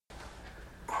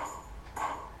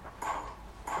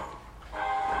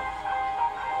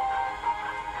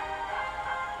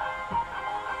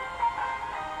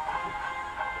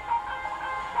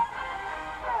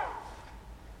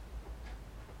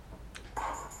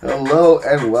Hello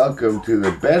and welcome to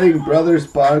the Betting Brothers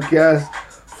podcast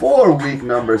for week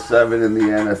number 7 in the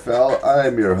NFL.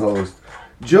 I'm your host,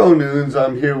 Joe Nunes.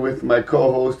 I'm here with my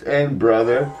co-host and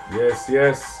brother. Yes.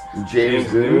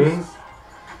 James Nunes.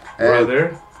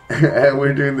 Brother. And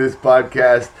we're doing this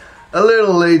podcast a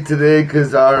little late today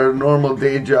because our normal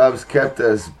day jobs kept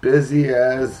us busy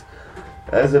as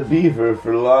a beaver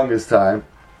for the longest time.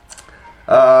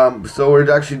 So we're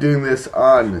actually doing this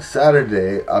on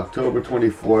Saturday, October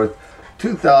 24th,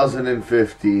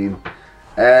 2015.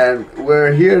 And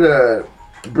we're here to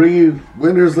bring you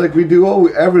winners like we do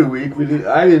every week.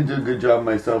 I didn't do a good job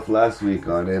myself last week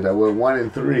on it. I went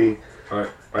 1-3. I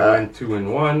went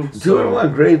 2-1.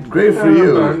 2-1, great for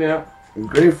you. Yeah.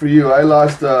 Great for you. I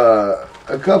lost a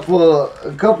couple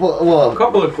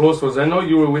of close ones. I know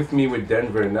you were with me with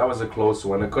Denver, and that was a close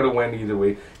one. It could have went either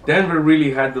way. Denver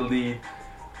really had the lead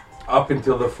up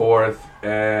until the fourth,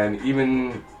 and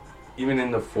even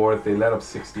in the fourth, they let up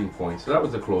 16 points. So that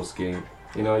was a close game.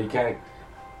 You know, you can't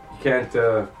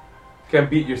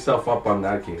beat yourself up on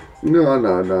that game. No.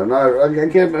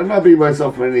 I'm not beating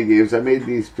myself for any games. I made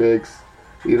these picks.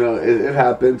 You know, it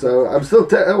happens. I'm still.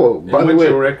 By the way,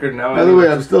 your record now? By the way,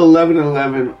 I'm still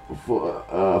 11-11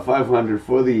 for 500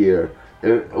 for the year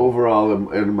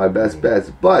overall in my best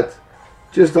bets. But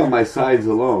just on my sides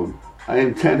alone, I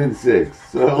am 10-6.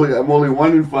 So I'm only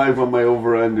 1-5 on my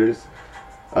over/unders.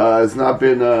 It's not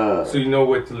been. So you know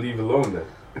what to leave alone then.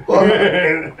 Well,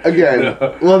 again,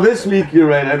 this week you're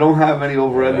right. I don't have any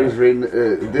over/unders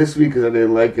this week because I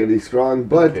didn't like any strong.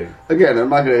 But again, I'm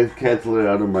not going to cancel it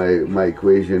out of my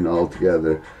equation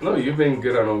altogether. No, you've been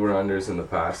good on over/unders in the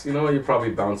past. You know, you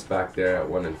probably bounce back there at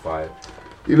 1-5.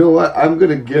 You know what? I'm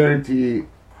going to guarantee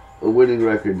a winning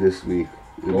record this week.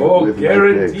 With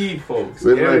guarantee, folks.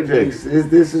 With my picks.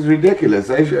 This is ridiculous.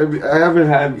 I haven't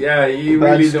had. Yeah, you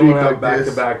really don't have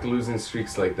back-to-back losing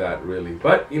streaks like that, really.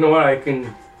 But you know what? I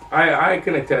can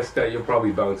attest that you'll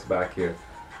probably bounce back here.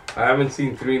 I haven't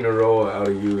seen 3 in a row out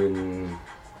of you in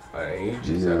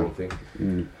ages. I don't think.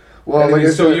 Well, anyway,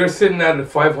 so you're sitting at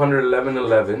 500,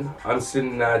 11-11. I'm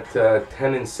sitting at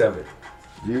 10-7.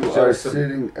 You are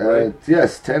sitting at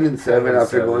 10-7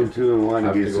 after going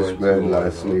 2-1 against the spread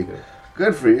last week. Okay.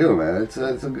 Good for you, man. It's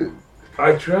a good.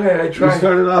 I try. You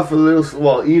started off a little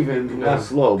not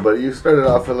slow, but you started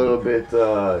off a little bit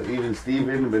even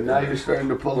Steven, but now you're starting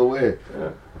to pull away.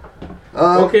 Yeah.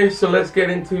 Okay, so let's get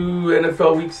into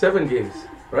NFL Week 7 games,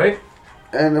 right?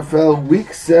 NFL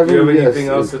Week 7. Do you have anything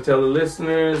else to tell the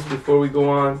listeners before we go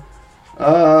on?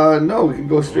 No, we can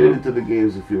go straight into the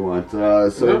games if you want.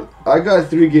 I got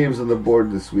 3 games on the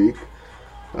board this week.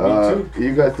 Me too.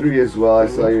 You got 3 as well. I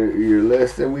saw your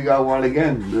list, and we got 1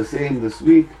 again, the same this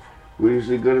week. We're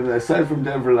usually good in that. Aside from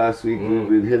Denver last week, we've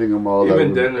been hitting them all.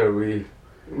 Even Denver, we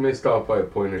missed off by a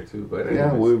point or two, but anyways.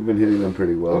 Yeah, we've been hitting them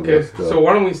pretty well. Okay, so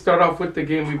why don't we start off with the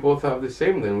game we both have the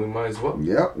same? Then we might as well.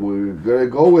 Yeah, we're gonna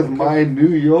go with my New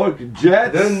York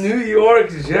Jets. The New York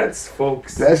Jets,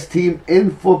 folks. Best team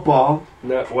in football.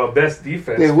 Best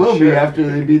defense. They will be after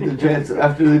they beat the Jets.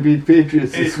 After they beat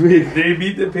Patriots this week. They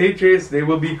beat the Patriots. They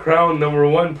will be crowned number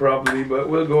 1 probably, but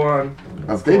we'll go on.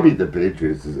 If they beat the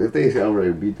Patriots, if they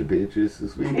already beat the Patriots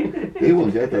this week, they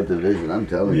will get that division. I'm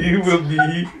telling you. You will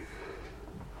be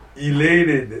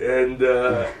elated and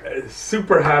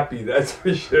super happy. That's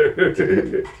for sure.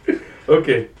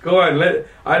 Okay, go on.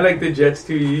 I like the Jets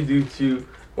too. You do too.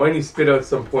 Why don't you spit out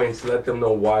some points? Let them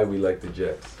know why we like the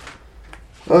Jets.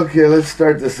 Okay, let's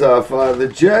start this off. The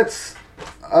Jets,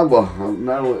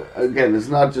 again, it's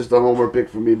not just a homer pick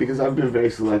for me because I've been very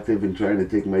selective in trying to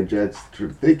take my Jets,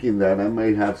 thinking that I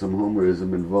might have some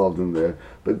homerism involved in there.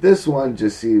 But this one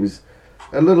just seems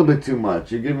a little bit too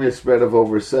much. You give me a spread of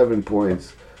over 7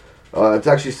 points. It's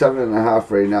actually 7.5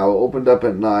 right now. It opened up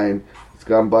at 9. It's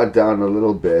gone bought down a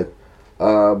little bit.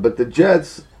 But the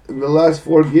Jets, in the last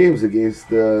 4 games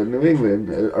against New England,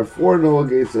 are 4-0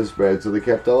 against the spread, so they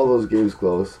kept all those games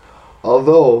close.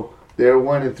 Although they're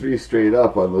 1-3 straight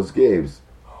up on those games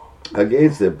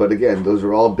against it. But again, those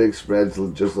are all big spreads,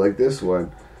 just like this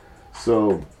one.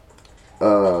 So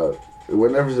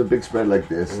whenever there's a big spread like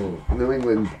this, New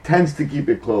England tends to keep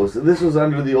it close. And this was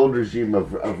under the old regime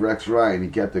of Rex Ryan. He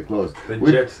kept it close. The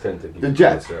Jets tend to keep it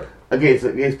close. The Jets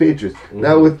against Patriots.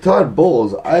 Now with Todd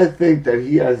Bowles, I think that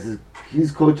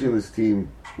he's coaching this team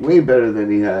way better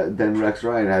than Rex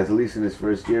Ryan has, at least in his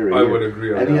first year. I would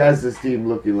agree on that. And he has this team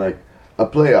looking like a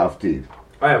playoff team.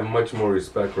 I have much more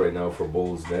respect right now for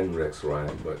Bowles than Rex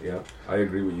Ryan, but yeah, I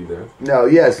agree with you there. Now,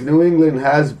 yes, New England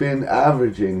has been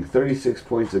averaging 36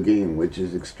 points a game, which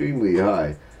is extremely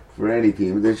high for any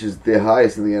team. This is the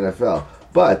highest in the NFL.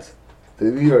 But the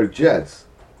New York Jets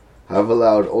have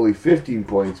allowed only 15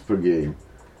 points per game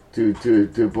to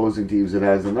opposing teams. It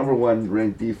has the number one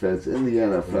ranked defense in the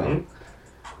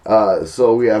NFL.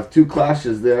 So we have two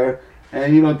clashes there,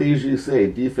 and you know what they usually say: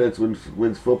 defense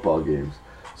wins football games.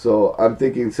 So I'm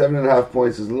thinking 7.5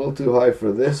 points is a little too high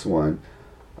for this one.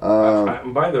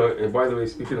 By the way,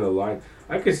 speaking of the line,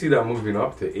 I could see that moving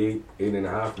up to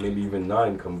 8.5, maybe even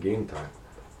 9 come game time.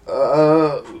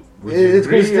 It's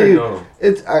going to stay. No?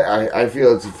 I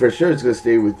feel it's for sure it's going to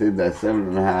stay within that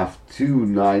 7.5 to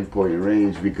 9 point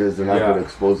range because they're not going to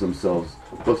expose themselves.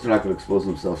 Books are not going to expose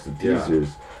themselves to teasers.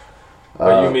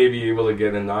 But you may be able to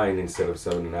get a 9 instead of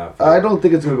 7.5. I don't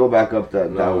think it's going to go back up that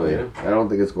way. Yeah. I don't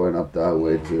think it's going up that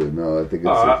way too. No, I think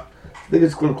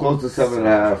it's going close to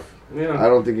 7.5. Yeah. I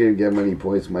don't think you can get many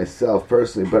points myself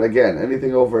personally, but again,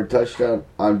 anything over a touchdown,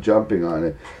 I'm jumping on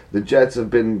it. The Jets have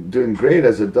been doing great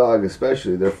as a dog,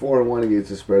 especially. They're 4-1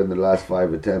 against the spread in their last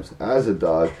 5 attempts as a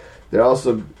dog. They're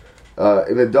also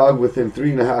in a dog within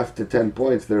 3.5 to 10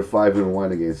 points. They're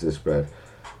 5-1 against the spread.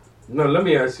 Now, let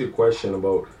me ask you a question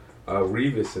about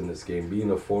Revis in this game,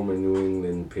 being a former New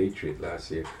England Patriot last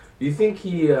year. Do you think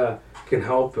he can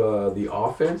help the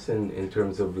offense in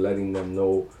terms of letting them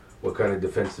know what kind of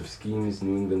defensive schemes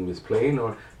New England was playing,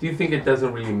 or do you think it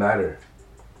doesn't really matter?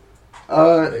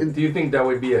 Do you think that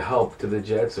would be a help to the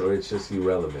Jets, or it's just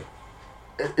irrelevant?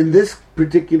 In this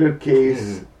particular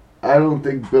case, I don't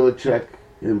think Belichick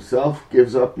himself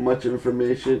gives up much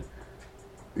information.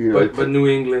 You know, but New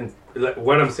England,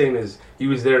 what I'm saying is, he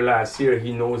was there last year.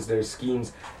 He knows their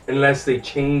schemes, unless they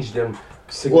change them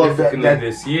significantly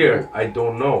this year. I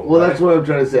don't know. Well, right? That's what I'm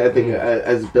trying to say. I think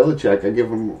as Belichick, I give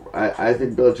him. I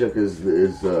think Belichick is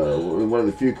one of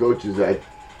the few coaches that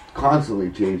constantly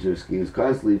change their schemes,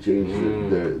 constantly change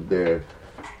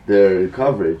their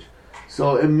coverage.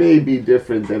 So it may be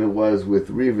different than it was with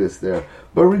Revis there.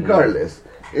 But regardless,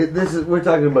 we're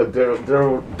talking about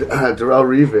Darrelle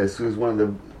Revis, who's one of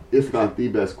the, if not the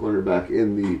best cornerback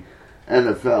in the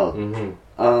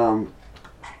NFL.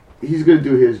 He's going to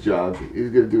do his job.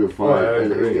 He's going to do it fine.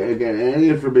 And again, any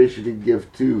information he can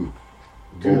give to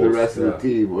the rest of the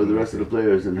team or the rest of the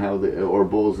players and how they, or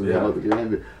Bulls and how they can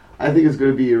end it, I think it's going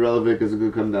to be irrelevant because it's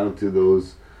going to come down to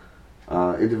those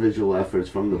individual efforts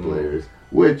from the players,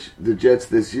 which the Jets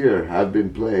this year have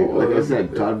been playing. Like I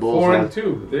said, Todd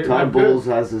Bowles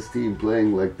has his team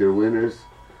playing like they're winners,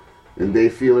 and they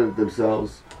feel it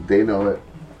themselves. They know it.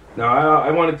 Now, I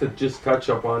wanted to just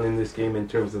touch up on in this game in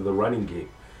terms of the running game.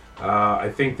 I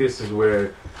think this is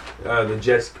where the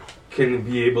Jets can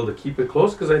be able to keep it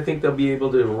close because I think they'll be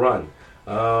able to run.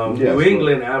 New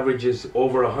England averages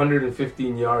over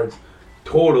 115 yards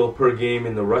total per game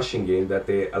in the rushing game that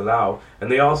they allow,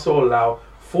 and they also allow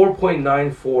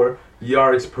 4.94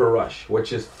 yards per rush,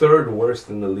 which is third worst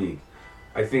in the league.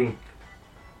 I think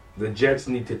the Jets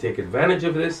need to take advantage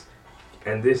of this,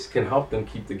 and this can help them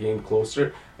keep the game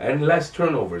closer and less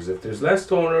turnovers. If there's less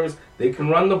turnovers, they can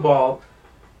run the ball.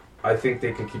 I think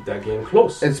they can keep that game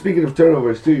close. And speaking of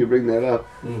turnovers, too, you bring that up,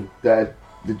 that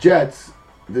the Jets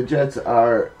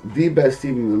are the best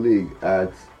team in the league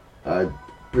at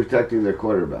protecting their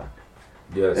quarterback.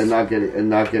 Yes. And not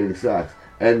getting sacks.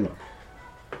 And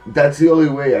that's the only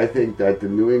way I think that the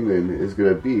New England is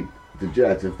going to beat the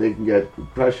Jets, if they can get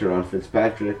pressure on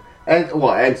Fitzpatrick and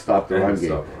stop the run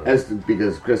game.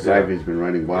 Because Chris Ivory's been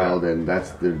running wild, and that's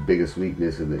the biggest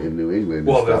weakness in New England.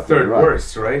 Well, they're third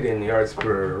worst, right, in yards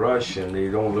per rush, and they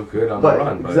don't look good on the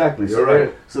run. Exactly. You're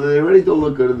right. So they already don't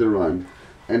look good in the run,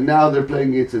 and now they're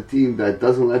playing against a team that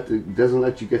doesn't let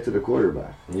you get to the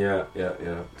quarterback. Yeah.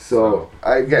 So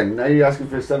again, now you're asking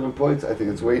for 7 points. I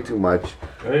think it's way too much.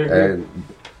 I agree. And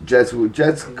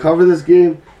Jets cover this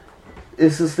game.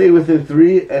 Is to stay within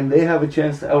 3, and they have a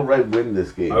chance to outright win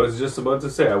this game. I was just about to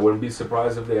say, I wouldn't be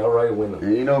surprised if they outright win them.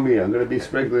 And you know me, I'm going to be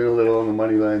sprinkling a little on the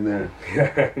money line there.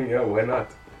 Yeah, why not?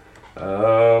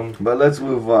 But let's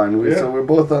move on. So we're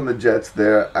both on the Jets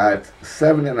there at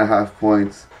 7.5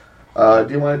 points. Do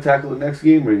you want to tackle the next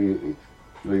game, or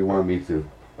you want me to?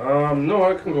 No,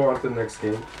 I can go on to the next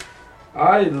game.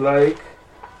 I like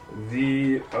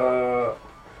the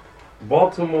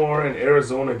Baltimore and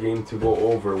Arizona game to go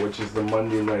over, which is the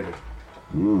Monday nighter.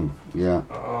 Yeah.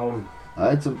 I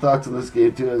had some thoughts on this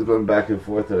game too. I was going back and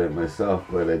forth on it myself,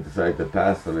 but I decided to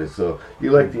pass on it. So you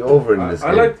like the over in this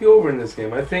game? I like the over in this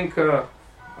game. I think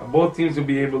both teams will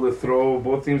be able to throw.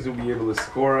 Both teams will be able to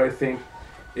score. I think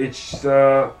it's.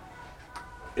 I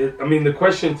mean, the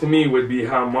question to me would be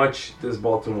how much does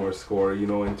Baltimore score? You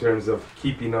know, in terms of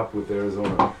keeping up with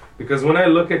Arizona, because when I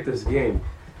look at this game,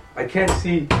 I can't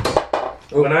see.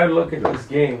 When I look at this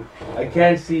game, I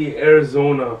can't see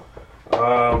Arizona.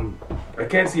 I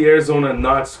can't see Arizona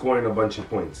not scoring a bunch of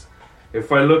points.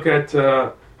 if I look at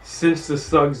since the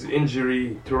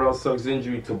Terrell Suggs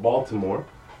injury to Baltimore,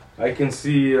 I can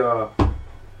see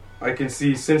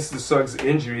since the Suggs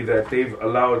injury that they've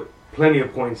allowed plenty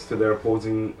of points to their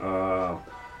opposing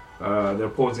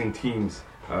teams.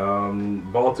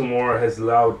 Baltimore has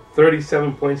allowed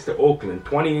 37 points to Oakland,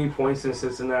 28 points in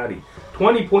Cincinnati,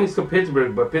 20 points to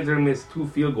Pittsburgh, but Pittsburgh missed 2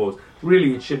 field goals.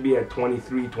 Really, it should be at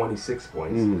 23, 26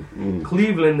 points.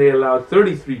 Cleveland, they allowed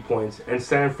 33 points, and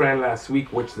San Fran last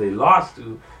week, which they lost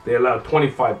to, they allowed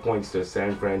 25 points to a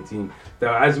San Fran team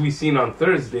that, as we seen on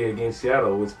Thursday against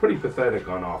Seattle, was pretty pathetic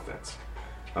on offense.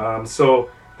 So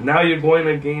now you're going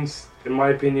against, in my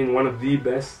opinion, one of the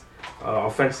best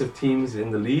offensive teams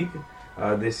in the league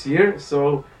this year.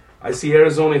 So I see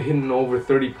Arizona hitting over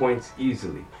 30 points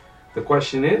easily. The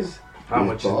question is, how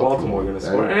much is Baltimore going to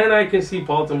score? And I can see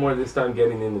Baltimore this time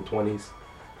getting in the 20s.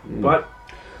 But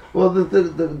well,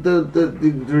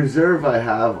 the reserve I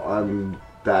have on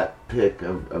that pick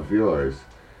of yours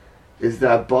is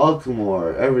that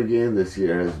Baltimore, every game this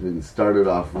year, has been started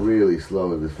off really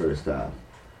slow in the first half.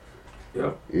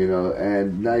 Yeah. You know,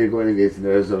 and now you're going against an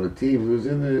Arizona team who's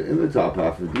in the top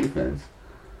half of defense,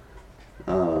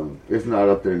 if not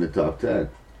up there in the top 10.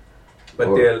 But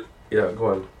go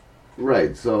on.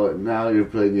 Right. So now you're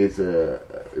playing against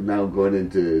now going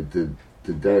into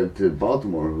to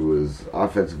Baltimore, who is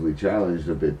offensively challenged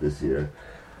a bit this year.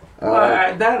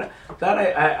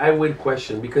 I would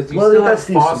question, because you still have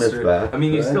Foster. Back, I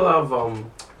mean, you right? still have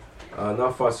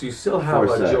not Foster. You still have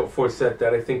Joe Forsett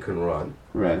that I think can run.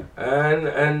 Right.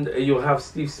 And you'll have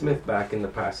Steve Smith back in the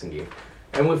passing game.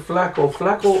 And with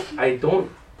Flacco, I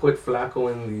don't put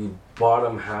Flacco in the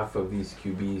bottom half of these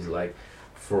QBs, like,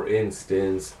 for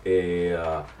instance,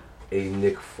 a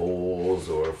Nick Foles,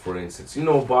 or for instance,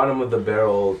 bottom of the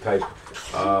barrel type,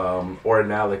 or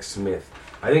an Alex Smith.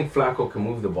 I think Flacco can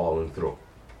move the ball and throw.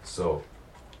 So,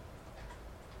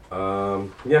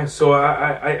 so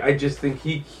I just think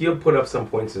he'll put up some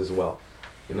points as well.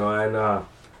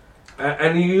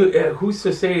 And who's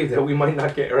to say that we might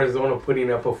not get Arizona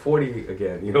putting up a 40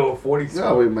 again? A 40 score.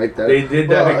 No, we might. They did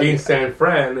that against San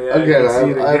Fran. I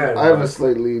have a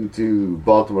slight lean to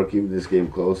Baltimore keeping this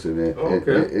game close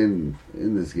in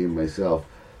this game myself.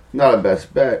 Not a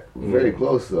best bet. Very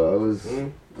close though.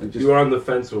 You were on the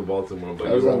fence with Baltimore, but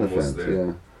I was you were on the almost fence. there.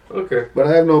 Yeah. Okay. But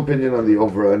I have no opinion on the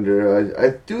over/under.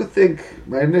 I do think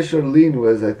my initial lean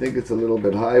was I think it's a little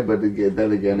bit high, but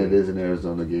then again, it is an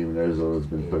Arizona game, and Arizona's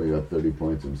been putting up 30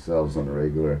 points themselves on a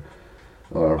regular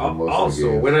or for most of the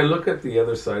games. When I look at the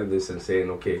other side of this and saying,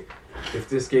 okay, if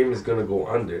this game is going to go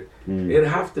under, it'd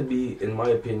have to be, in my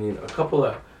opinion, a couple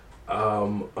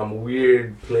of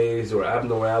weird plays or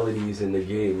abnormalities in the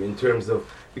game in terms of,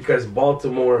 because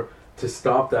Baltimore, to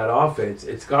stop that offense,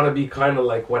 it's got to be kind of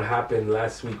like what happened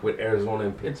last week with Arizona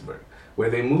and Pittsburgh, where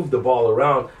they moved the ball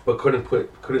around but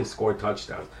couldn't score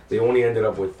touchdowns. They only ended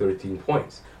up with 13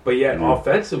 points. But yet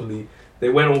offensively, they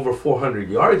went over 400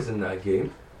 yards in that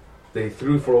game. They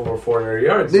threw for over 400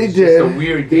 yards. It's just a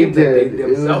weird game that they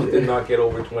themselves did not get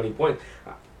over 20 points.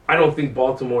 I don't think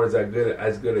Baltimore is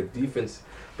as good a defense.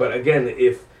 But again,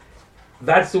 if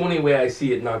that's the only way I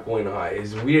see it not going high,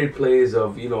 is weird plays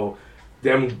of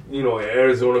them,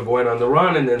 Arizona going on the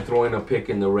run and then throwing a pick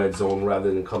in the red zone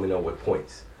rather than coming out with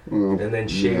points, and then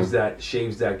shaves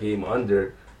that game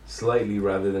under slightly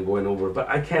rather than going over. But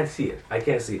I can't see it.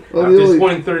 Well, after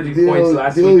scoring 30 points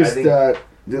last week, I think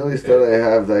the only stat I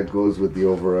have that goes with the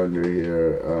over under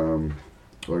here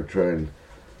or trend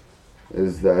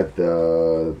is that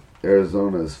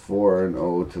Arizona is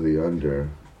 4-0 to the under,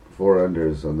 4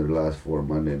 unders on their last 4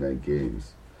 Monday night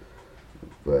games,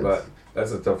 but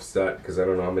that's a tough stat because I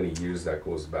don't know how many years that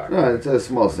goes back. No, it's a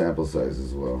small sample size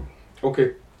as well.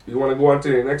 Okay, you want to go on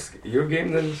to your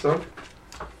game then, son?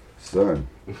 Son.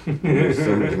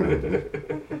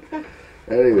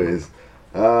 Anyways,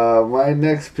 my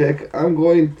next pick, I'm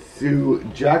going to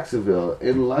Jacksonville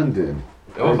in London.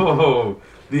 Oh,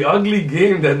 the ugly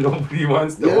game that nobody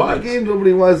wants to watch. The game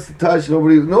nobody wants to touch. No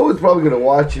one's probably going to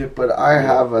watch it, but I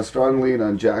have a strong lean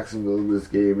on Jacksonville in this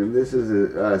game, and this is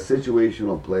a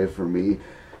situational play for me,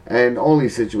 and only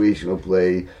situational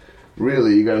play.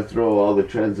 Really, you got to throw all the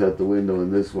trends out the window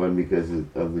in this one because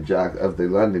of the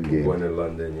London game. Going to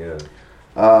London, yeah.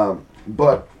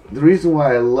 But the reason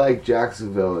why I like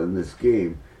Jacksonville in this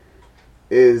game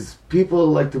is people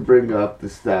like to bring up the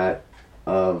stat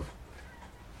of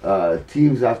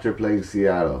teams after playing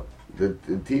Seattle. The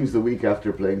teams the week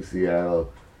after playing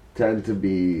Seattle tend to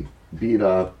be beat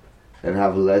up and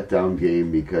have a letdown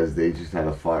game because they just had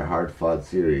a hard-fought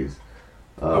series.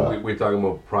 We're talking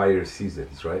about prior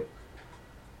seasons, right?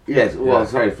 Yes, well, Yeah.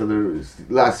 sorry, for the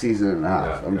last season and a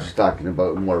half. Yeah, I'm yeah. just talking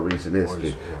about more recent history.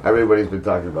 recent, yeah. Everybody's been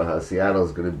talking about how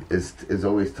Seattle's is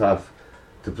always tough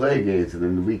to play against, and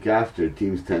then the week after,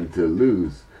 teams tend to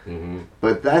lose. Mm-hmm.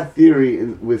 But that theory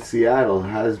with Seattle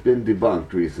has been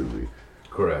debunked recently.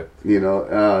 Correct.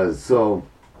 So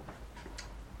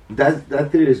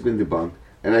that theory has been debunked,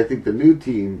 and I think the new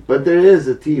team. But there is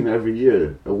a team every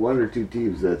year, one or two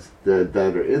teams that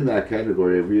are in that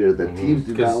category every year that teams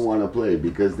do not want to play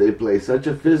because they play such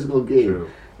a physical game, True.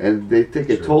 and they take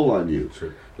a toll on you.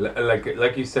 True.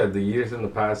 Like you said, the years in the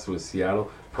past was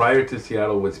Seattle. Prior to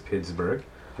Seattle was Pittsburgh.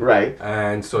 Right.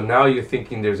 And so now you're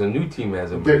thinking there's a new team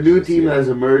has emerged. The new this team year. has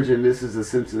emerged, and this is the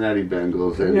Cincinnati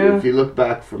Bengals. And Yeah. if you look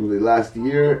back from the last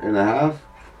year and a half,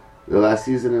 the last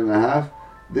season and a half,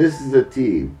 this is a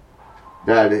team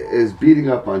that is beating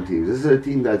up on teams. This is a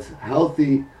team that's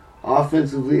healthy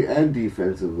offensively and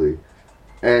defensively.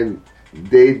 And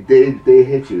they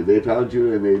hit you, they pound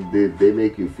you, and they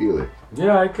make you feel it.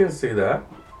 Yeah, I can see that.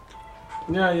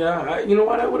 Yeah. You know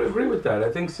what? I would agree with that. I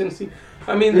think Cincy.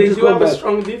 I mean, They're they just do have going a back.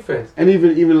 strong defense. And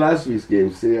even last week's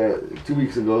game, 2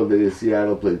 weeks ago,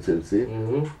 Seattle played Cincy.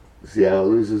 Mm-hmm. Seattle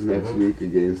loses next week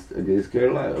against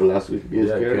Carolina, or last week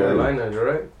against Carolina.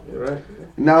 You're right.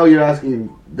 Now you're asking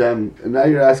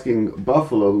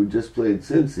Buffalo, who just played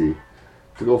Cincy,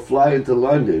 to go fly into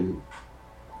London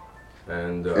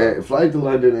And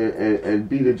and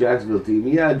beat a Jacksonville team.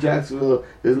 Yeah, Jacksonville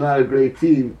is not a great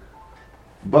team,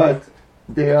 but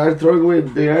they are throwing away.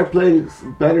 They are playing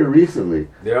better recently.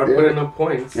 they are putting up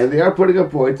points. And they are putting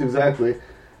up points, exactly.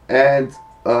 And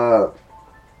they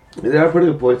are putting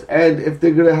up points. And if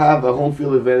they're going to have a home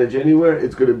field advantage anywhere,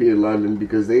 it's going to be in London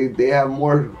because they have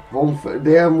more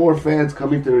they have more fans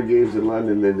coming to their games in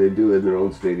London than they do in their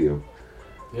own stadium.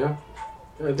 Yeah,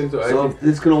 I think so. So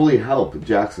this can only help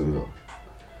Jacksonville.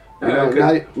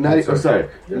 Yeah, Now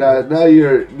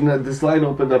this line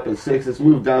opened up at 6. It's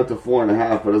moved down to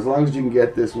 4.5. But as long as you can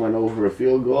get this one over a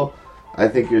field goal, I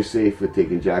think you're safe with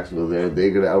taking Jacksonville there. They're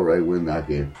gonna outright win that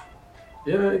game.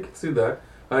 Yeah, I can see that.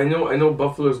 I know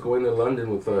Buffalo's going to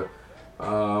London with a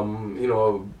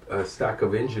stack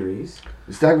of injuries.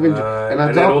 And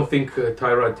I don't think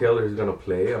Tyrod Taylor is going to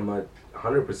play. I'm not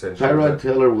 100% sure. Tyrod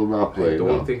Taylor will not play. I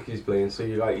don't think he's playing. So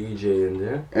you got EJ in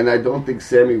there. And I don't think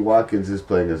Sammy Watkins is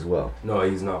playing as well. No,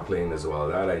 he's not playing as well.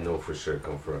 That I know for sure,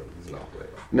 confirmed. He's not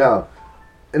playing. Now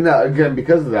again,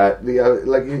 because of that,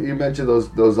 like you mentioned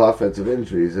those offensive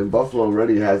injuries, and Buffalo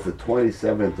already has the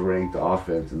 27th ranked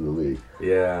offense in the league.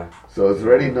 Yeah. So it's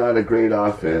already not a great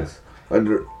offense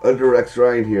under Rex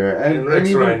Ryan here, and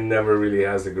Rex Ryan never really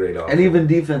has a great offense. And even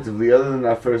defensively, other than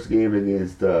that first game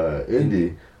against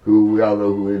Indy, who we all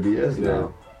know who Indy is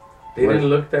now. They didn't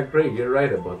look that great. You're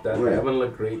right about that. Right. They haven't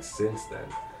looked great since then.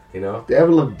 They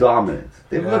haven't looked dominant.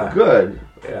 They've looked good.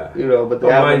 Yeah. But they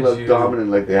haven't looked dominant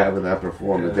like they have in that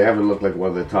performance. They haven't looked like one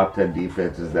of the top 10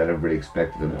 defenses that everybody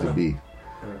expected them to be.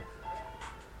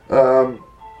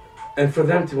 And for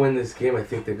them to win this game, I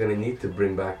think they're going to need to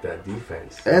bring back that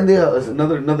defense. And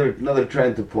another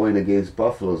trend to point against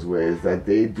Buffalo's way is that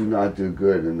they do not do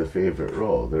good in the favorite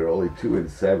role. They're only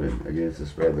 2-7 against the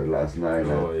spread. Their last 9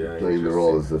 playing the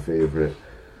role as the favorite.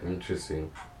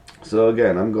 Interesting. So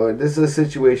again, this is a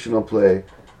situational play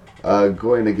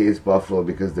going against Buffalo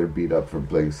because they're beat up from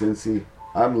playing Cincy.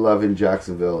 I'm loving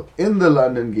Jacksonville in the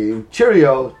London game.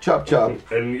 Cheerio, chop chop.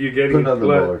 And you're getting put it on the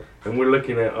board. And we're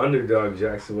looking at underdog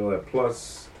Jacksonville at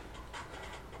plus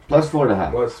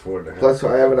 4.5. Plus 4.5.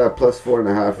 I have it at plus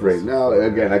 4.5 right now.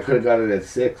 Again, I could have got it at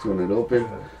 6 when it opened.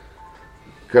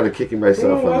 Kind of kicking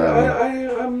myself on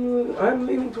that one. I'm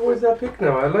leaning towards that pick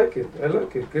now. I like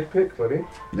it. Good pick, buddy.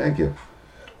 Thank you.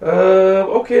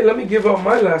 Okay, let me give out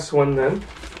my last one then.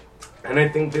 And I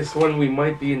think this one we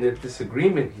might be in the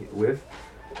disagreement with.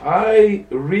 I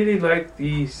really like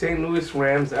the St. Louis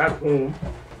Rams at home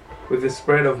with a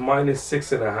spread of minus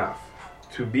 6.5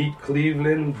 to beat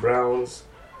Cleveland Browns,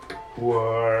 who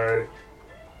are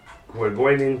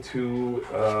going into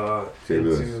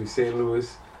St.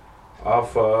 Louis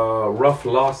off a rough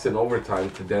loss in overtime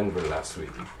to Denver last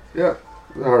week. Yeah,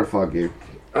 a hard fought game.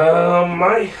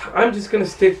 I'm just gonna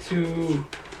stick to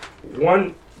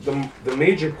the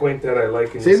major point that I like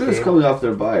in this game. St. Louis coming off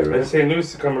their bye, right? And St. Louis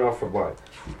is coming off a bye.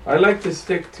 I like to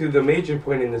stick to the major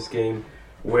point in this game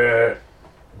where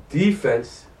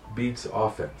defense beats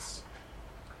offense.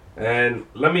 And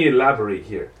let me elaborate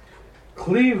here.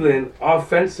 Cleveland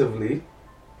offensively,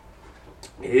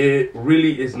 it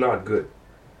really is not good.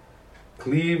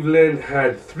 Cleveland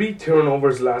had 3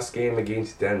 turnovers last game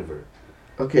against Denver.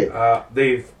 Okay.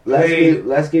 They've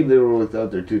last game they were without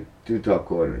their two top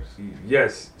corners.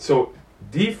 Yes. So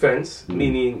defense,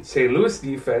 meaning St. Louis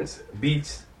defense,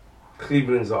 beats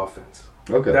Cleveland's offense.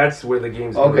 Okay. That's where the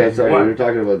game's Okay, sorry, you're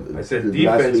talking about... I said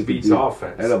defense beats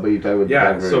offense. I know, but you're talking about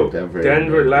Denver. So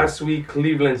Denver last week,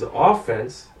 Cleveland's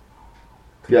offense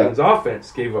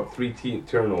gave up 3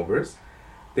 turnovers.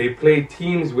 They played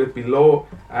teams with below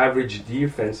average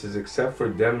defenses except for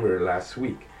Denver last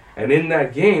week. And in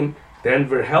that game,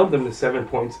 Denver held them to 7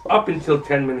 points up until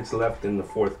 10 minutes left in the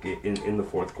fourth in the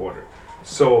fourth quarter.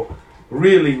 So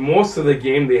really, most of the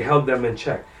game they held them in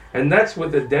check. And that's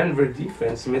with the Denver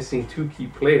defense missing 2 key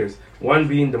players, one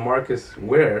being DeMarcus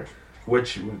Ware,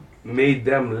 which made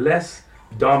them less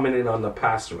dominant on the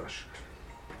pass rush.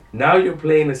 Now you're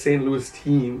playing a St. Louis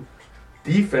team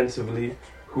defensively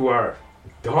who are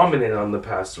dominant on the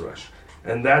pass rush.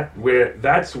 And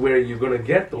that's where you're going to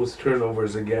get those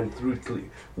turnovers again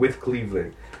with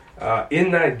Cleveland.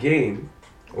 In that game,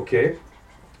 okay,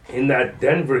 in that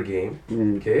Denver game,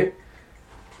 okay,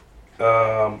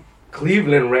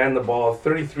 Cleveland ran the ball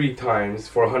 33 times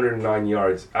for 109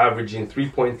 yards, averaging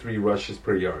 3.3 rushes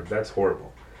per yard. That's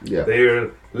horrible. Yeah.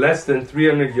 They're less than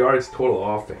 300 yards total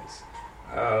offense.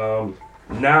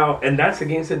 Now, and that's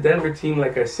against a Denver team,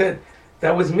 like I said,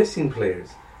 that was missing players.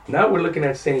 Now we're looking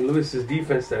at St. Louis's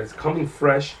defense that is coming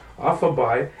fresh off a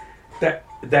bye,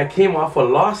 that came off a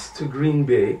loss to Green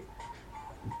Bay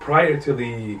prior to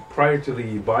the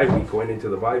bye week, going into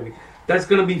the bye week. That's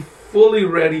going to be fully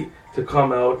ready to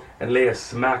come out and lay a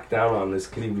smack down on this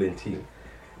Cleveland team.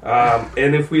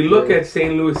 And if we look at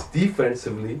St. Louis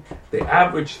defensively, they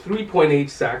average 3.8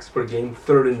 sacks per game,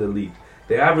 3rd in the league.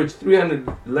 They average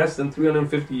less than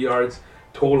 350 yards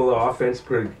total offense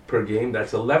per game.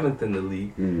 That's 11th in the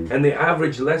league. And they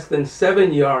average less than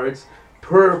 7 yards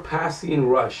per passing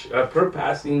rush.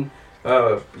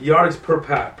 Yards per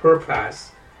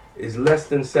pass is less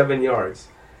than 7 yards.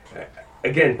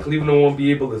 Again, Cleveland won't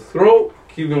be able to throw.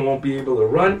 Cleveland won't be able to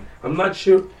run. I'm not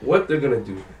sure what they're going to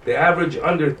do. They average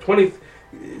under 20.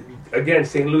 Again,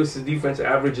 St. Louis's defense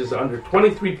averages under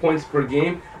 23 points per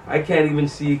game. I can't even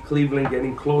see Cleveland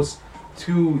getting close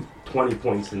to 20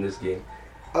 points in this game.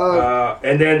 So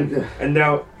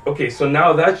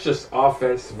now that's just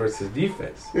offense versus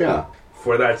defense. Yeah.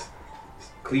 For that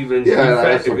Cleveland's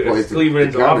defense,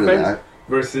 Cleveland's offense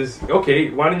versus, okay,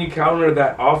 why don't you counter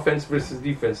that offense versus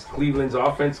defense? Cleveland's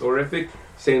offense horrific,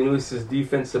 St. Louis's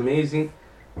defense amazing.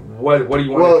 What do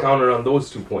you want to counter on those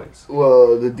 2 points?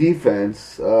 Well, the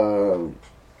defense,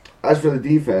 as for the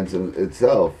defense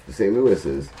itself, St.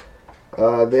 Louis's,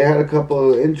 they had a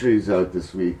couple of injuries out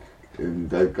this week. And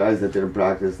the guys that didn't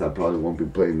practice that probably won't be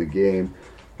playing the game,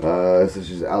 such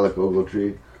as Alec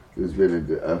Ogletree, who's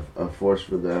been a force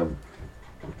for them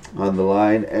on the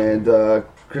line, and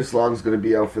Chris Long's going to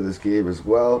be out for this game as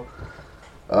well.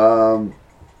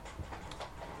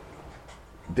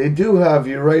 They do have,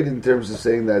 you're right in terms of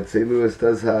saying that St. Louis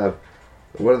does have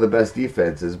one of the best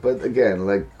defenses, but again,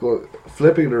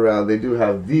 flipping it around, they do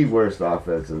have the worst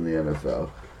offense in the NFL.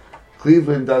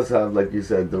 Cleveland does have, like you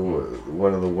said,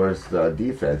 one of the worst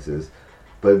defenses,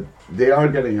 but they are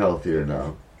getting healthier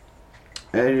now.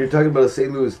 And you're talking about a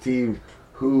St. Louis team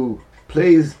who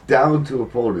plays down to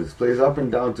opponents, plays up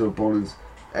and down to opponents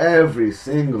every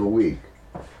single week.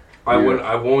 I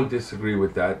won't disagree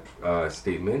with that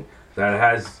statement.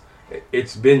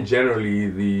 It's been generally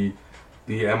the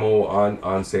MO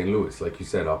on St. Louis, like you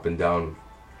said, up and down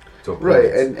to opponents.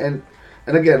 Right,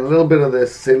 and again, a little bit of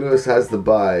this, St. Louis had the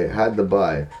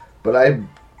bye, but I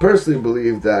personally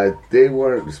believe that they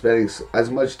weren't spending as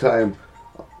much time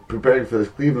preparing for this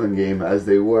Cleveland game as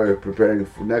they were preparing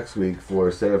for next week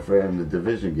for San Fran, the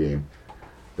division game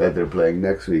that they're playing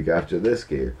next week after this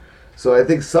game. So I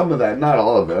think some of that, not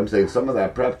all of it, I'm saying some of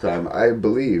that prep time, I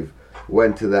believe,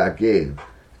 went to that game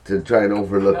to try and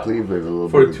overlook Cleveland a little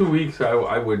bit. For 2 weeks,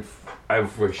 I would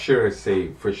for sure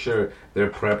say they're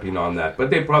prepping on that.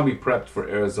 But they probably prepped for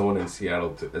Arizona and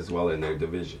Seattle as well in their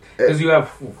division. Because you have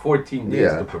 14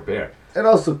 days to prepare. And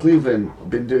also Cleveland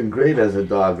been doing great as a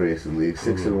dog recently,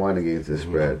 6-1 against the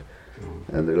spread.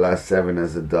 And their last 7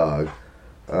 as a dog.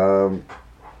 Let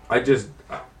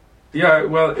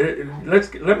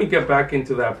me get back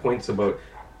into that points about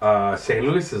St.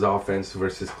 Louis's offense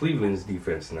versus Cleveland's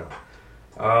defense now.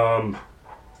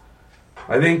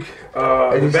 I think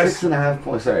the best 6.5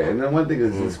 points. Sorry, and then one thing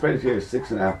is the spread here is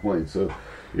 6.5 points. So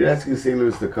you're asking St.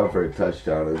 Louis to cover a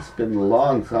touchdown. It's been a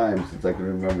long time since I can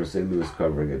remember St. Louis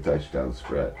covering a touchdown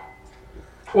spread.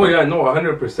 Oh yeah, no,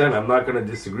 100%. I'm not going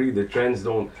to disagree. The trends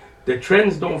don't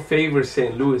favor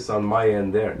St. Louis on my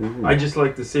end there. I just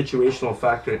like the situational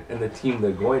factor and the team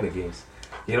they're going against.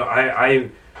 You know,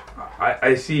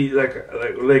 I see like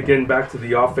getting back to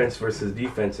the offense versus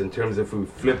defense in terms of if we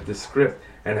flip the script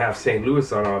and have St.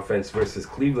 Louis on offense versus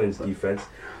Cleveland's defense.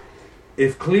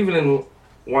 If Cleveland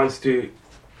wants to,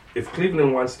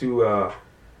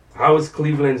 how is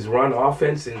Cleveland's run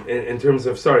offense in terms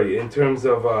of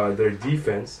their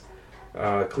defense?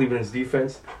 Cleveland's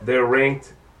defense, they're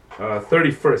ranked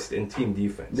 31st in team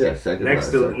defense. Yeah,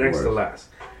 next to last,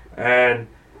 and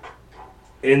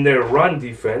in their run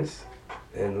defense.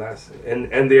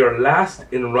 And they are last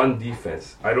in run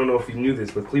defense. I don't know if you knew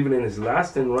this, but Cleveland is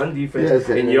last in run defense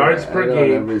in yards per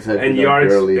game and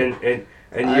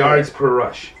yards per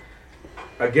rush.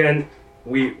 Again,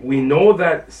 we know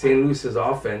that St. Louis's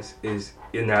offense is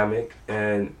anemic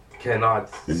and cannot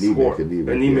score.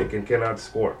 Anemic and cannot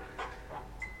score.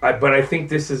 But I think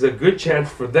this is a good chance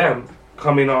for them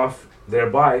coming off their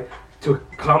bye to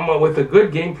come up with a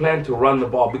good game plan to run the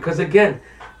ball, because again,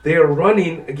 they are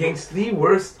running against the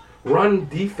worst run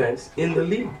defense in the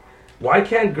league. Why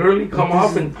can't Gurley come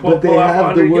off and pull off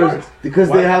 100 yards? Because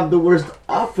they have the worst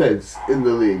offense in the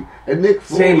league. And Nick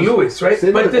Foles, St. Louis, right?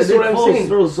 But this is what I'm saying.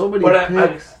 Throws so many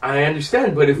picks. I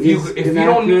understand, but if you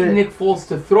don't need Nick Foles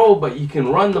to throw, but you can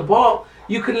run the ball,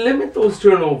 you can limit those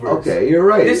turnovers. Okay, you're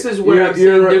right. This is where I'm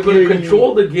saying they're going to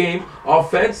control the game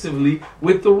offensively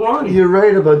with the run. You're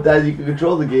right about that. You can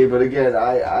control the game, but again,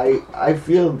 I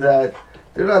feel that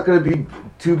they're not going to be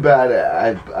too bad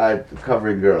at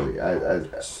covering Gurley,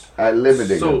 at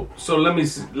limiting him. So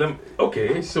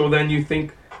okay, so then you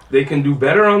think they can do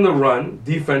better on the run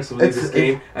defensively this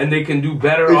game, and they can do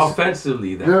better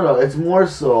offensively then? No, it's more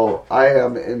so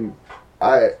I've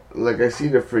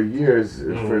seen it for years,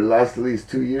 for the last at least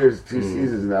 2 years,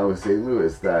 seasons now with St.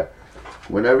 Louis, that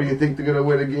whenever you think they're going to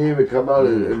win a game and come out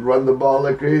and run the ball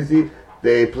like crazy,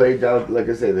 they play down, like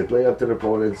I say, they play up to the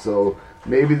opponent, so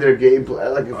maybe their game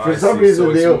plan, for some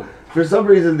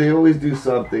reason they always do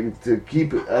something to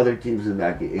keep other teams in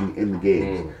the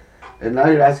games. And now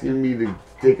you're asking me to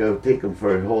take them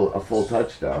for a full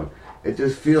touchdown. It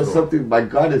just feels something. My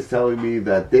gut is telling me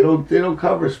that they don't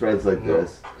cover spreads like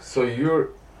this.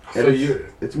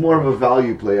 It's more of a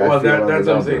value play. That's what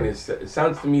I'm saying. It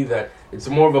sounds to me that it's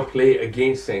more of a play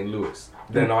against St. Louis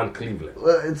than on Cleveland.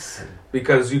 Well,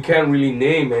 because you can't really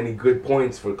name any good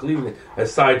points for Cleveland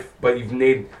but you've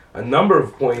named a number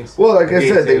of points. Well, like I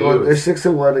said, they're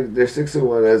 6-1. They're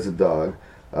 6-1 as a dog.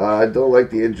 I don't like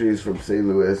the injuries from St.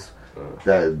 Louis.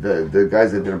 The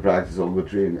guys that didn't practice,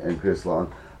 Ogletree and Chris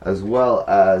Long, as well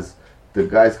as the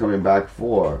guys coming back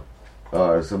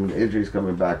some injuries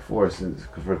coming back for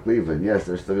Cleveland. Yes,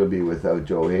 they're still going to be without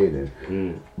Joe Hayden,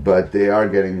 but they are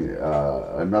getting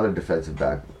another defensive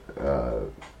end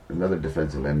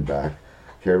back.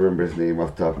 Can't remember his name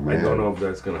off the top of my head. I don't know if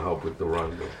that's going to help with the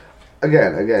run, though.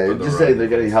 Again, just saying they're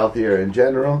getting healthier in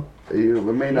general. It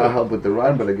may not help with the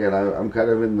run, but again, I'm kind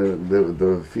of in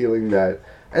the feeling that,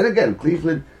 and again,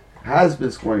 Cleveland has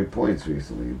been scoring points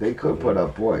recently. They could put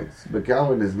up points.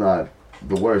 McCowan is not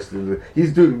the worst.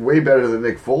 He's doing way better than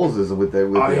Nick Foles is with the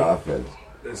offense.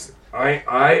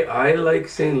 I like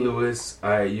St. Louis.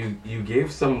 You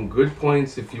gave some good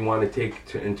points if you want to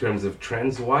take in terms of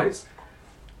trends wise,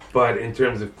 but in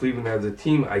terms of Cleveland as a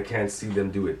team, I can't see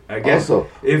them do it. I guess also,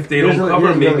 if they don't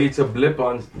cover, maybe it's a blip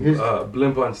on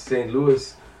St.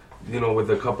 Louis,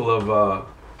 with a couple of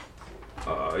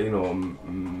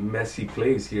messy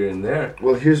plays here and there.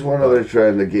 Well, here's one other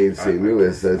trend against St.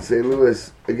 Louis. That St.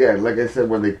 Louis, again, like I said,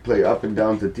 when they play up and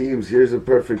down to teams, here's a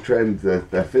perfect trend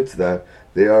that fits that.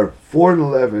 They are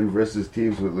 4-11 versus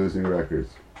teams with losing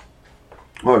records.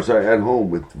 At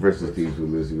home versus teams with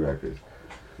losing records.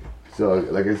 So,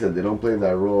 like I said, they don't play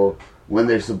that role when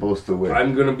they're supposed to win.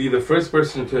 I'm going to be the first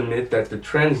person to admit that the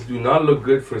trends do not look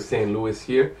good for St. Louis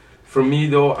here. For me,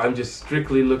 though, I'm just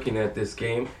strictly looking at this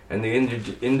game and the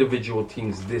individual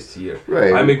teams this year.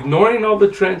 Right. I'm ignoring all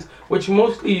the trends, which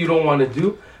mostly you don't want to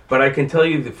do. But I can tell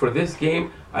you that for this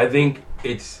game, I think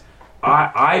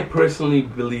I personally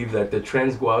believe that the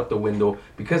trends go out the window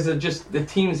because the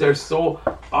teams are so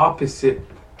opposite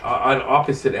on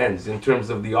opposite ends in terms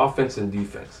of the offense and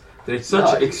defense. There's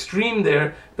such extreme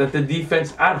there that the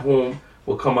defense at home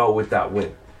will come out with that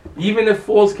win. Even if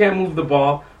Foles can't move the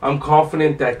ball, I'm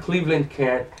confident that Cleveland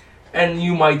can't, and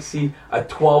you might see a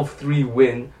 12-3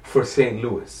 win for St.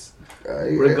 Louis.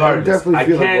 Regardless, I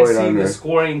can't see the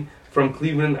scoring from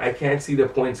Cleveland. I can't see the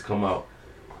points come out.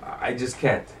 I just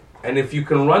can't. And if you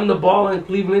can run the ball in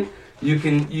Cleveland, you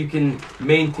can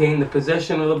maintain the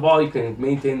possession of the ball. You can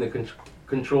maintain the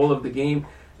control of the game,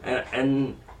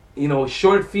 and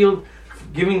short field.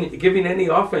 Giving any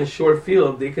offense short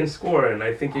field, they can score, and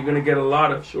I think you're going to get a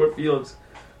lot of short fields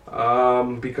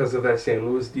Because of that St.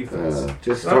 Louis defense.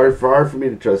 Just hard for me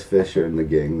to trust Fisher and the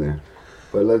gang there.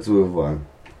 But let's move on.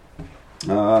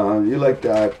 You like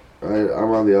that?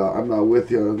 I'm not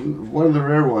with you. One of the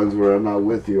rare ones where I'm not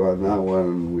with you on that one,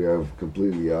 and we have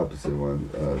completely opposite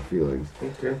feelings.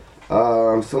 Okay.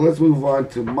 So let's move on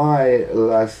to my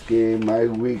last game, my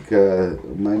week,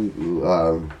 my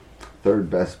third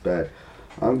best bet.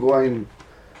 I'm going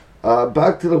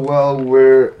back to the well,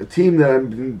 where a team that I've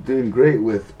been doing great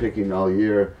with picking all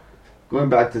year, going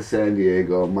back to San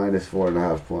Diego, minus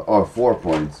 4.5 points, or 4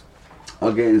 points,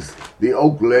 against the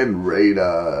Oakland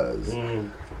Raiders.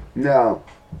 Now,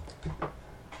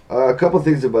 a couple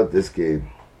things about this game.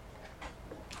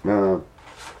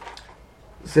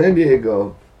 San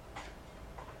Diego,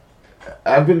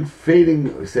 I've been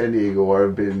fading San Diego, or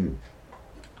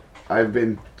I've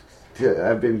been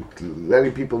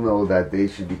letting people know that they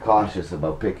should be cautious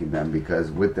about picking them, because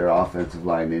with their offensive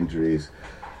line injuries,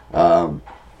 and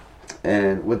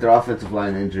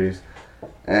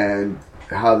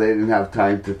how they didn't have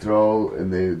time to throw,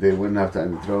 and they wouldn't have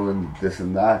time to throw, and this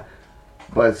and that.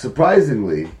 But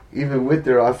surprisingly, even with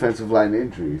their offensive line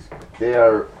injuries, they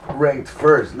are ranked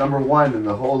first, number one in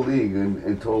the whole league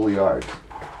in total yards.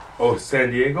 Oh,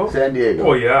 San Diego? San Diego.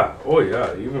 Oh yeah.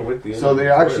 Even with the injuries. So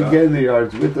they're actually getting the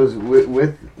yards with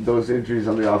those injuries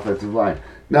on the offensive line.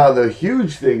 Now the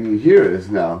huge thing here is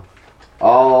now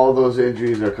all those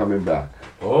injuries are coming back.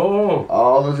 Oh.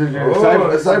 All those injuries.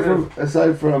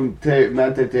 Aside from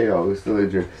Manti Te'o, who's still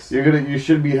injured, you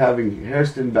should be having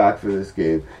Hairston back for this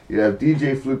game. You have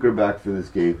DJ Fluker back for this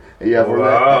game, and you have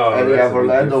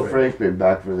Orlando Franklin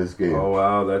back for this game. Oh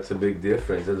wow, that's a big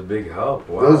difference. That's a big help.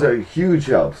 Wow. Those are huge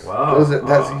helps. Wow.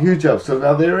 That's a huge help. So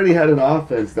now they already had an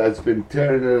offense that's been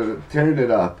tearing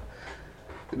it up.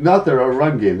 Not their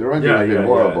run game. The run game has been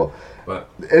horrible. Yeah. But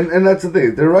and that's the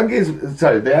thing. Their run games.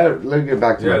 Sorry, let me get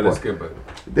back to my point. let's get back.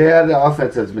 They had an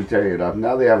offense that's been tearing it up.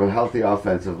 Now they have a healthy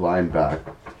offensive line back,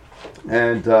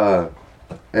 and so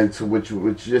which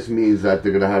just means that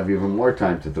they're going to have even more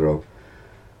time to throw.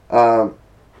 And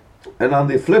on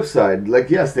the flip side,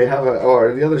 yes, they have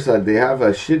or the other side, they have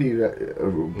a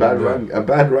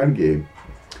bad run game,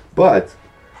 but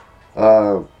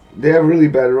they have a really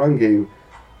bad run game,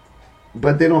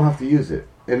 but they don't have to use it.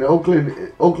 And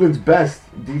Oakland's best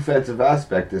defensive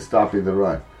aspect is stopping the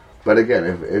run. But again,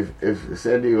 if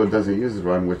San Diego doesn't use the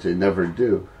run, which they never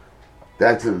do,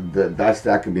 that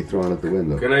can be thrown out the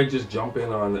window. Can I just jump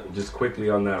in just quickly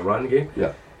on that run game?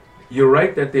 Yeah. You're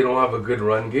right that they don't have a good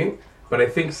run game, but I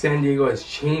think San Diego has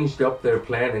changed up their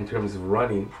plan in terms of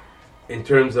running. In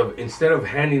terms of, instead of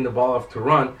handing the ball off to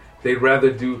run, they'd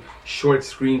rather do short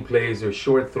screen plays or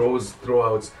short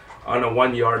throwouts on a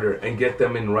 1-yarder and get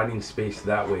them in running space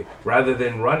that way, rather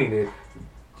than running it,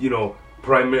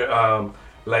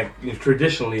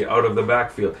 traditionally out of the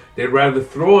backfield. They'd rather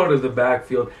throw out of the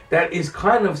backfield. That is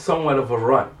kind of somewhat of a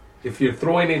run. If you're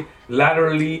throwing it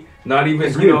laterally, not even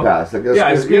a screen pass,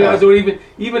 a screen pass, or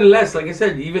even less. Like I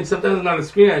said, even sometimes not a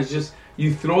screen pass. Just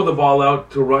you throw the ball out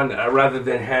to run rather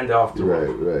than hand off to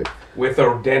run. Right. With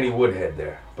a Danny Woodhead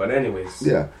there. But anyways.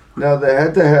 Yeah. Now, the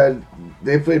head-to-head,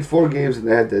 they played 4 games in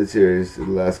the head-to-head series in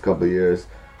the last couple of years.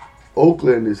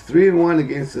 Oakland is 3-1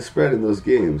 against the spread in those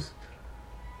games,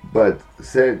 but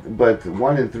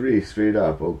 1-3 straight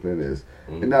up. Oakland is.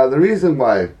 And now the reason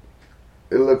why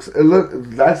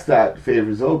that stat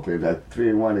favors Oakland at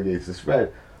 3-1 against the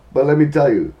spread, but let me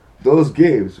tell you, those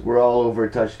games were all over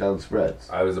touchdown spreads.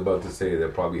 I was about to say they're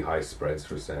probably high spreads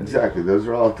for San Diego. Exactly, those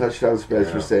are all touchdown spreads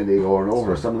for San Diego and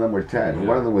over. Some of them were 10.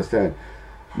 One of them was 10.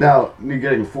 Now you're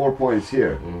getting 4 points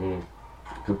here.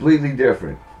 Completely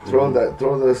different. Throw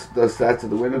those stats to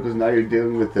the window, because now you're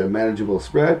dealing with the manageable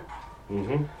spread.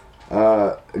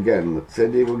 Again,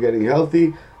 San Diego getting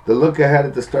healthy. The look ahead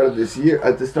at the start of this year,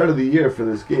 at the start of the year for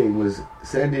this game, was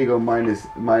San Diego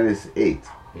minus 8,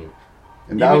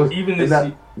 and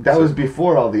that was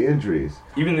before all the injuries.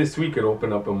 Even this week, it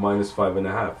opened up a minus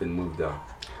 5.5 and moved down.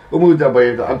 We'll move down by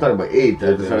 8. I'm talking about 8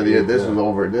 at the start of the year. This was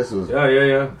over. This was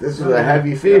This was a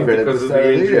heavy favorite at the start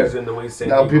of the year. And the way San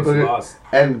now people lost.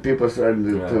 And people are starting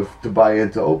to buy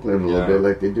into Oakland a little bit,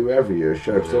 like they do every year.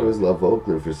 Sharp sellers love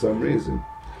Oakland for some reason.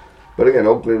 But again,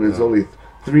 Oakland is only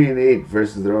 3-8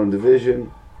 versus their own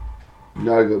division.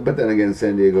 Not good. But then again,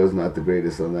 San Diego is not the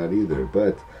greatest on that either.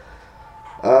 But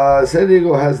San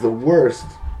Diego has the worst.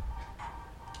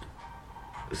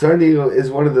 San Diego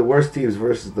is one of the worst teams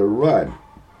versus the run.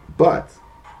 But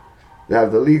they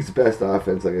have the league's best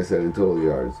offense, like I said, in total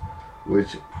yards.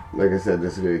 which, like I said,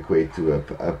 this is going to equate to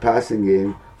a passing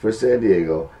game for San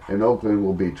Diego, and Oakland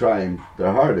will be trying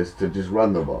their hardest to just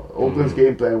run the ball. Oakland's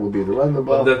game plan will be to run the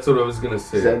ball. Well, that's what I was going to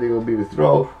say. San Diego will be to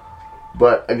throw.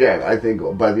 But again, I think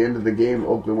by the end of the game,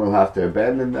 Oakland will have to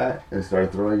abandon that and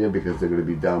start throwing it because they're going to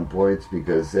be down points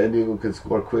because San Diego can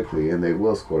score quickly, and they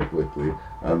will score quickly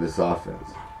on this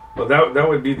offense. Well, that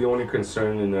would be the only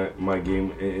concern in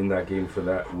that game for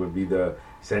that would be the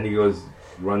San Diego's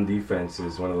run defense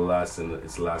is one of the last in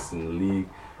the league,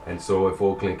 and so if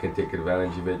Oakland can take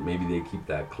advantage of it, maybe they keep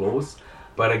that close.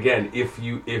 But again, if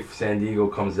San Diego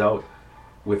comes out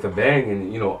with a bang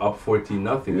and up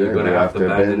 14-0, you're going to have to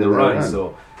abandon the run.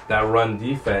 So that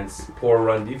poor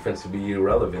run defense will be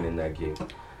irrelevant in that game.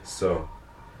 So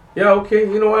yeah, okay,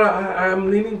 you know what? I'm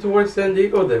leaning towards San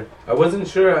Diego there. I wasn't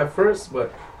sure at first,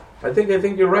 but I think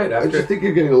you're right. I just think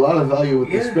you're getting a lot of value with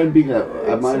the spread being at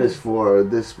 -4.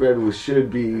 This spread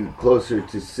should be closer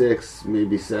to 6,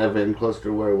 maybe 7, closer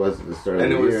to where it was at the start of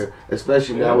the year.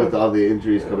 Especially now with all the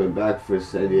injuries coming back for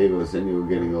San Diego. San Diego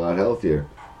getting a lot healthier.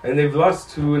 And they've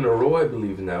lost 2 in a row, I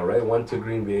believe now, right? 1 to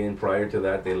Green Bay, and prior to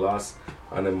that, they lost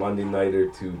on a Monday nighter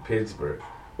to Pittsburgh,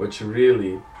 which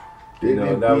really,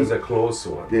 that was a close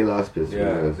one. They lost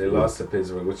Pittsburgh. Yeah, they lost to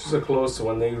Pittsburgh, which was a close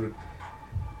one.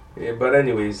 But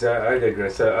anyways, I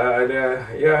digress.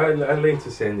 I lean to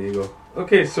San Diego.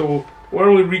 Okay, so why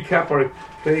don't we recap our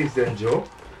plays then, Joe?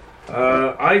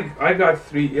 I got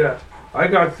 3. Yeah. I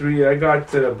got 3. I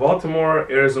got Baltimore,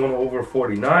 Arizona over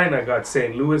 49. I got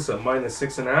St. Louis at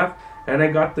 -6.5, and I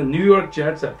got the New York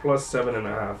Jets at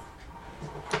 +7.5.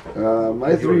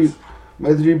 My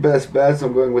three best bets.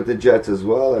 I'm going with the Jets as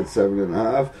well at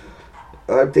 7.5.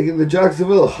 I'm taking the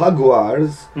Jacksonville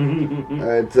Jaguars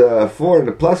at 4 and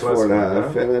a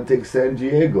 +4.5, and I'm taking San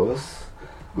Diego's.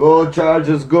 Go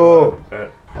Chargers, go!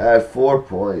 At 4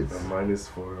 points.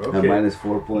 -4. Okay. At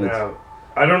 -4 points. Now,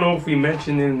 I don't know if we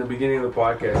mentioned it in the beginning of the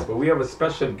podcast, but we have a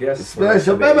special guest.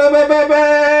 Special,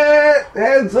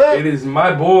 hands up! It is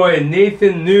my boy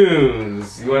Nathan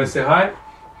Nunes. You want to say hi?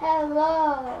 Hello.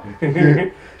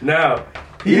 Now,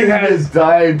 he is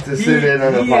dying to sit in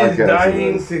on the podcast. He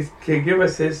is dying to give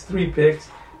us his 3 picks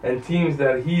and teams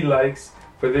that he likes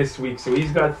for this week. So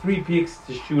he's got 3 picks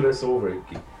to shoot us over.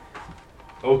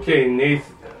 Okay,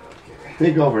 Nathan.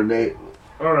 Take over, Nate.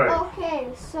 All right. Okay,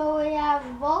 so we have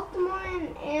Baltimore and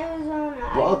Arizona.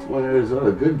 Baltimore, Arizona,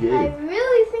 good game. I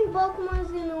really think Baltimore is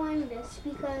going to win this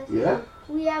because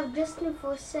we have Justin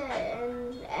Forsett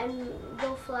and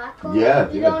Joe Flacco. Yeah,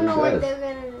 you don't know what they're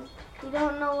gonna. You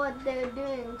don't know what they're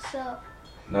doing, so.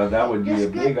 Now that would be a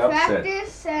big upset.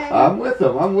 I'm with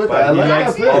them. I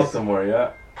like Baltimore, yeah.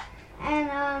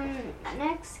 And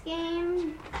next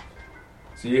game.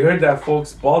 So you heard that, folks?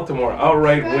 Baltimore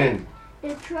outright win.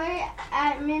 Detroit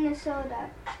at Minnesota.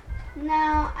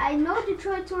 Now, I know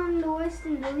Detroit's one of the worst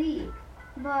in the league,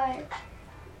 but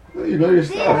well, you know your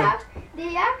stuff.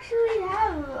 They actually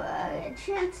have a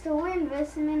chance to win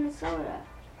versus Minnesota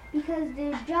because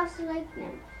they're just like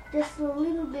them, just a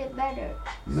little bit better.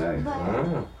 Nice. But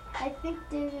I think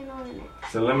they're going to win it.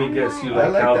 So let me guess, you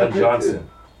like Calvin Johnson.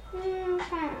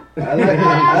 Kind of.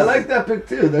 I like that pick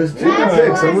too. There's 2 good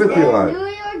picks. I'm with you on. New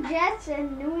York Jets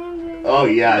and New England. Oh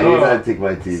yeah, you gotta take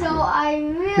my team. So I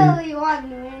really want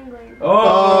New England.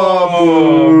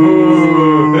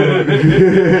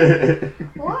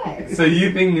 What? So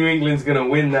you think New England's gonna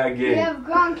win that game? We have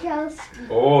Gronkowski.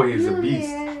 Oh, he's a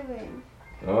beast.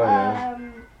 Oh yeah.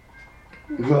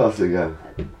 Who else they got?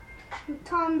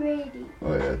 Tom Brady.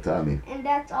 Oh yeah, Tommy. And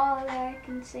that's all that I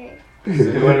can say. So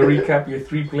you want to recap your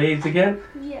 3 plays again?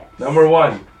 Yes. Number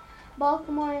 1.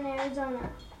 Baltimore and Arizona.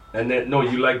 And then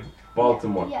you like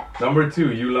Baltimore. Yeah. Number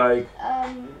 2, you like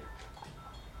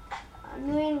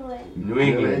New England. New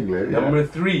England. Yeah. Number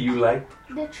 3, you like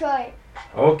Detroit.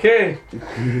 Okay.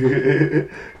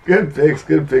 Good picks,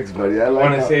 buddy.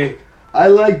 I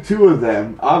like 2 of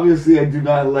them. Obviously, I do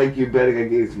not like you betting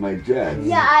against my Jets.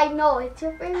 Yeah, I know. It's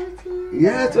your favorite team.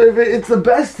 Yeah, it's my favorite. It's the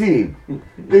best team.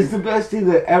 It's the best team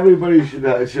that everybody should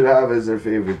have as their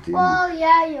favorite team. Well,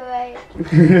 yeah, you're right.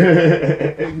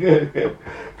 Good.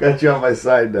 Got you on my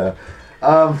side now.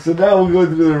 So now we'll go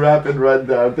through the rapid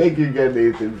rundown. Thank you again,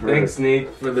 Nathan. Thanks, Nate,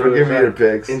 for giving me your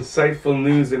picks. Insightful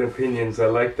news and opinions. I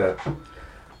like that.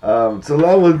 So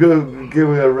now we'll go give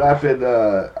a rapid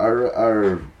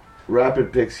our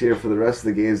rapid picks here for the rest of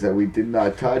the games that we did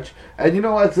not touch. And you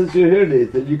know what? Since you're here,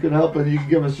 Nathan, you can help and you can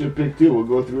give us your pick too. We'll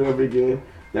go through every game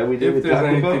that we didn't talk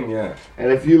about. Yeah.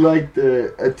 And if you liked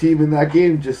a team in that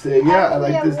game, just say, I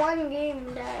like this. One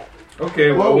game that.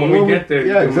 Okay, well, when we get there.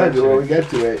 Yeah, exactly. When we get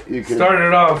to it, you can start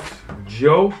it off,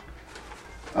 Joe.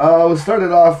 We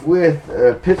started off with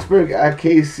Pittsburgh at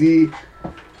KC.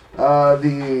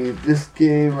 This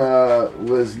game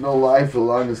was no lie for the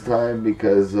longest time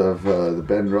because of the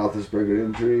Ben Roethlisberger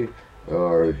injury,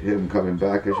 or him coming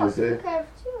back, I should say.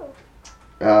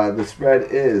 The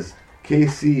spread is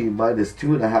KC minus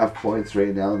 2.5 points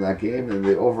right now in that game, and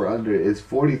the over/under is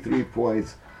 43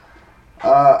 points.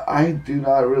 I do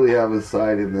not really have a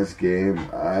side in this game.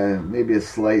 Maybe a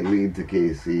slight lead to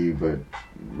KC, but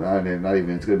not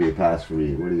even. It's going to be a pass for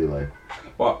me. What do you like?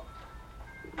 Well,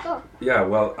 yeah.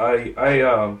 Well,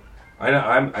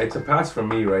 it's a pass for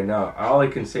me right now. All I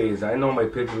can say is I know my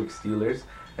Pittsburgh Steelers,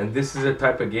 and this is a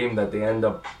type of game that they end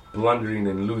up blundering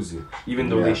and losing, even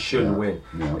though they should win.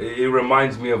 Yeah. It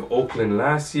reminds me of Oakland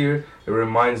last year. It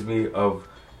reminds me of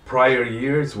prior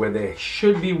years where they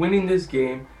should be winning this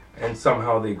game, and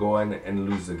somehow they go in and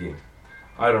lose the game.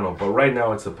 I don't know, but right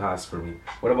now it's a pass for me.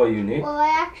 What about you, Nate? Well, I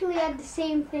actually had the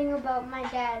same thing about my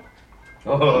dad.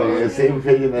 Oh, yeah, same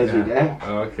opinion as your dad?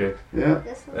 Okay. Yeah.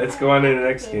 Let's go on to the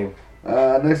next game.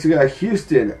 Next we got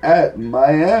Houston at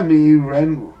Miami.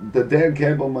 The Dan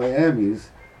Campbell Miamis.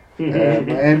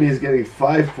 Miami is getting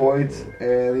 5 points,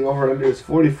 and the over-under is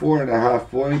 44.5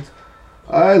 points.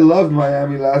 I loved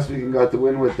Miami last week and got the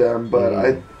win with them, but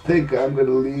I think I'm going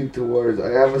to lean towards... I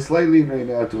have a slight lean right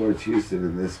now towards Houston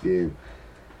in this game.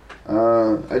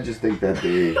 I just think that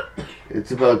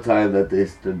it's about time that they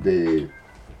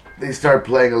start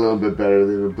playing a little bit better.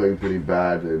 They've been playing pretty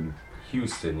bad. And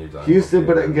Houston, you're talking Houston,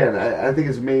 about. but again, I think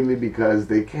it's mainly because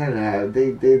they're not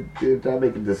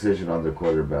making a decision on their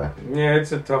quarterback. Yeah,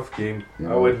 it's a tough game.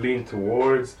 I would lean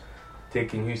towards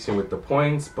taking Houston with the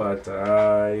points, but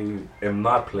I am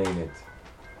not playing it.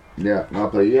 Yeah,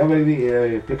 not playing. You have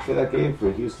any pick for that game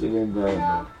for Houston and?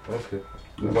 No. Okay.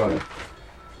 Move on.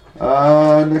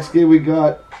 Next game we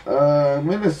got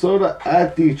Minnesota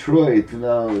at Detroit.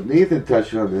 Now Nathan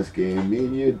touched on this game. Me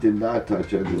and you did not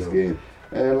touch on this game.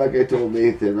 And like I told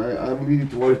Nathan, I'm leaning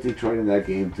towards Detroit in that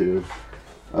game too.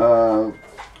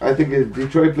 I think if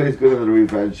Detroit plays good in the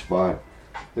revenge spot.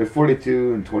 They're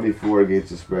 42-24 against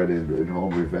the spread in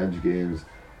home revenge games.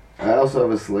 I also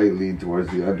have a slight lean towards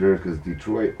the under because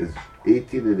Detroit is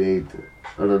 18-8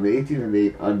 on an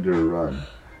 18-8 under run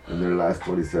in their last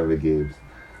 27 games.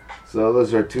 So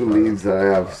those are two leans that I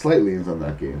have, slight leans on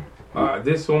that game.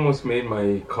 This almost made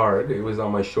my card. It was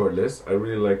on my short list. I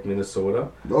really like Minnesota.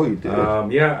 Oh, you did?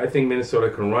 Yeah, I think Minnesota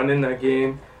can run in that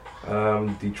game.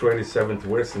 Detroit is 7th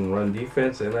worst in run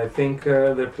defense, and I think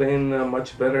they're playing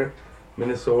much better.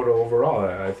 Minnesota overall.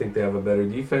 I think they have a better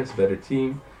defense, better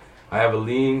team. I have a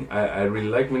lean. I really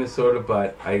like Minnesota,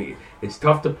 but it's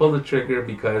tough to pull the trigger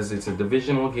because it's a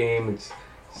divisional game. It's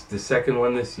the second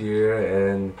one this year,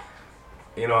 and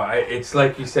it's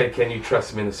like you said, can you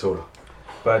trust Minnesota?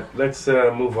 But let's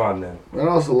move on then. I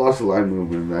also lost a line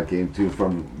movement in that game too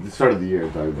from the start of the year.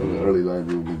 Talking about the early line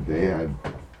movement they had.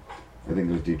 I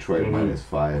think it was Detroit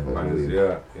 -5. I believe.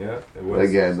 Yeah. It was. But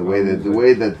again, the way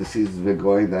that the season's been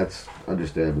going, that's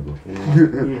understandable.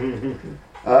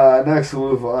 Next, we'll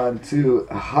move on to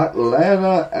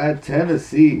Atlanta at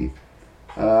Tennessee.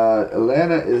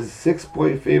 Atlanta is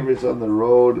 6-point favorites on the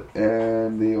road,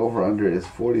 and the over/under is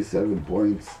 47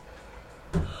 points.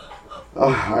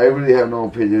 I really have no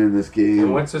opinion in this game.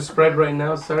 And what's the spread right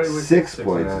now? Sorry, 6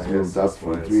 points. It's moved up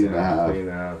from 3.5.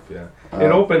 3.5. Yeah,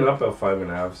 it opened up at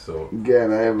 5.5. So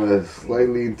again, I have a slight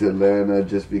lean to Atlanta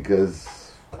just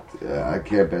because I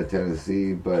can't bet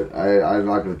Tennessee, but I'm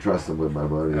not going to trust them with my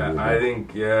money. I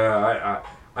think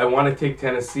I want to take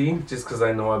Tennessee just because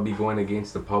I know I'll be going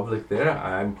against the public there.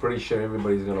 I'm pretty sure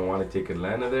everybody's going to want to take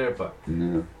Atlanta there, but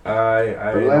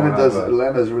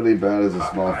Atlanta's really bad as a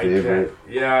small favorite.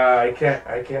 I can't.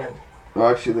 Well,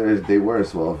 actually, they were a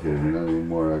small favorite, not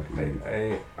anymore.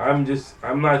 I'm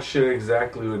not sure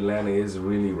exactly who Atlanta is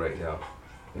really right now.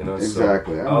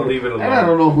 Exactly. So I'll leave it alone. And I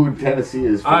don't know who Tennessee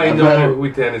is. I know who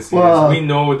Tennessee is. We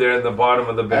know they're in the bottom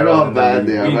of the barrel. I know how bad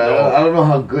they are, but I don't know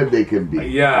how good they can be.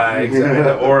 Yeah,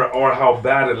 exactly. or how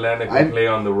bad Atlanta can play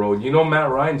on the road. Matt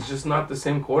Ryan's just not the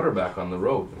same quarterback on the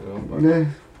road.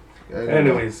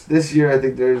 Anyways. This year I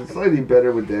think they're slightly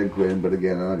better with Dan Quinn, but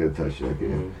again, I'm not going to touch that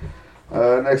game.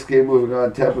 Next game, moving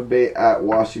on, Tampa Bay at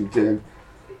Washington.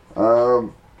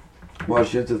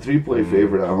 Washington's a 3-point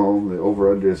favorite at home. The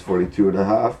over/under is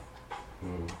 42.5.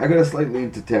 I got a slight lean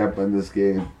to Tampa in this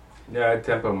game. Yeah, I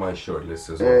Tampa on my short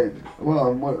list as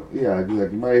well.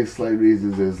 Like my slight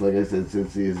reasons is, like I said,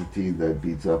 Cincy is a team that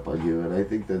beats up on you, and I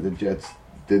think that the Jets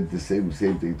did the same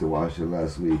thing to Washington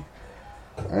last week.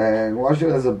 And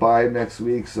Washington has a bye next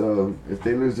week, so if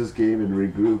they lose this game and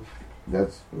regroup,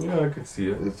 That's Yeah, I could see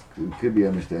it. it could be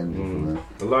understandable for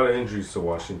that. A lot of injuries to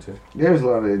Washington. There's a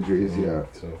lot of injuries, yeah.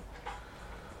 So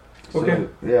So,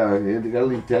 yeah, you gotta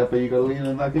lean Tampa. You gotta lean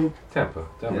on that game? Tampa.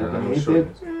 Yeah, I'm Nathan? sure.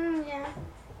 Yeah.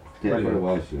 Tampa do or you-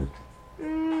 Washington?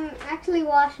 Actually,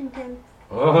 Washington.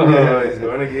 Oh, he's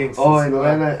going against. Oh, the and squad.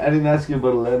 Atlanta. I didn't ask you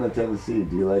about Atlanta, Tennessee.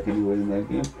 Do you like anyone in that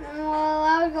game? Well,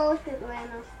 I would go with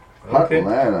Atlanta. Okay,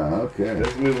 Atlanta, okay.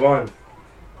 let's move on.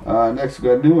 Next we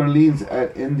got New Orleans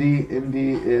at Indy.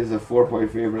 Indy is a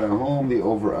 4-point favorite at home. The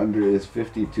over/under is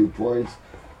 52 points.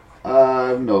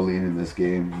 No lean in this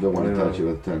game. Don't want to touch it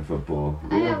with a 10-foot pole.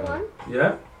 I have one.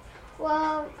 Yeah.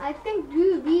 Well, I think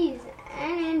Drew Brees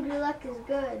and Andrew Luck is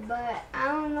good, but I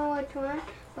don't know which one.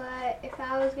 But if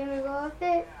I was going to go with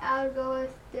it, I would go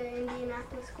with the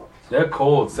Indianapolis Colts. They're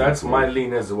Colts. That's my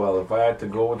lean as well. If I had to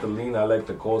go with the lean, I like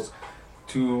the Colts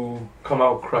to come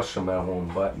out crush them at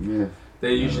home. But Yeah.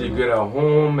 they're usually good at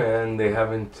home, and they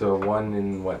haven't won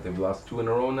in what? They've lost 2 in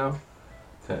a row now.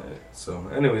 So,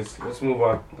 anyways, let's move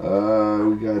on.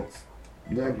 We got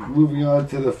moving on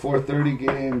to the 4:30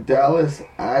 game. Dallas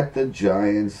at the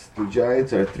Giants. The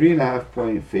Giants are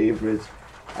 3.5-point favorites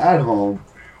at home.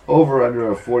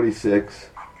 Over/under of 46.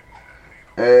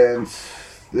 And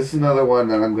this is another one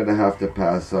that I'm going to have to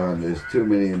pass on. There's too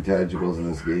many intangibles in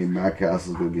this game. Matt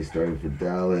Castle's going to be starting for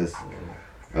Dallas.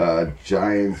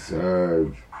 Giants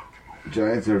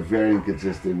are very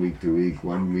inconsistent week to week.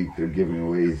 One week they're giving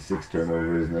away 6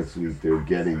 turnovers. Next week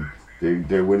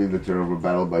they're winning the turnover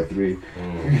battle by 3.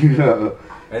 You know.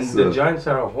 And So- the Giants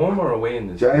are at home or away in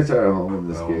this? Giants are at home in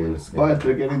this At home game, in this game. but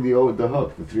they're getting the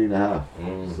hook, the 3.5.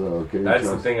 Mm. So can you That's the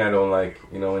trust- thing I don't like,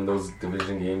 in those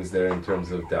division games there in terms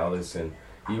of Dallas. And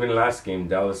even last game,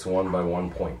 Dallas won by 1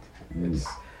 point.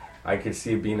 I could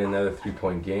see it being another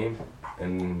 3-point game.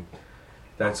 And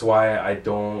that's why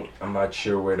I'm not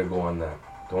sure where to go on that.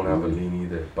 Don't have a lean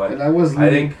either. But And I was I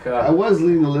leaning, think I was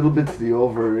leaning a little bit to the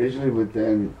over originally, but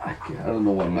then I don't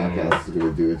know what Matt Castle's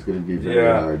going to do. It's going to be very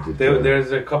hard to tell.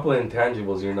 there's a couple of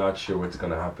intangibles you're not sure what's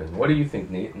going to happen. What do you think,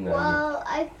 Nathan? Well,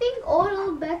 I think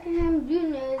Odell Beckham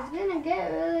Jr. is going to get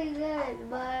really good,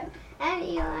 and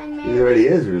Eli He Manning. already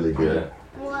is really good. Yeah.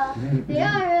 Well, they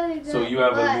are really good. So you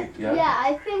have a but lead- yeah?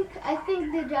 I think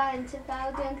the Giants. If I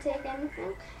was going to take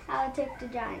anything, I would take the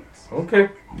Giants. Okay,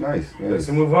 Nice. let's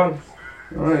move on.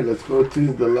 All right, let's go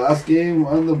to the last game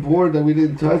on the board that we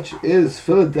didn't touch is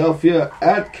Philadelphia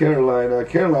at Carolina.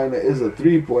 Carolina is a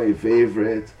 3-point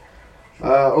favorite.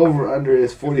 Over/under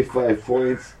is 45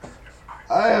 points.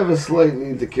 I have a slight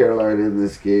lean to Carolina in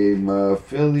this game.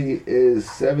 Philly is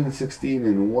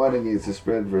 7-16-1 against the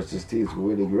spread versus teams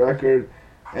with winning record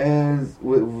and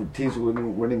with teams with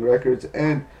winning records,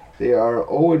 and they are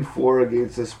 0-4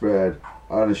 against the spread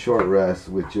on a short rest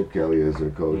with Chip Kelly as their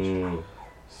coach.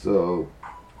 So,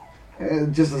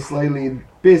 and just a slightly,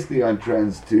 basically on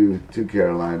trends to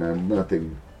Carolina.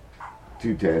 Nothing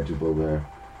too tangible there.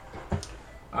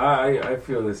 I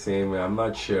feel the same. I'm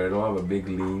not sure. I don't have a big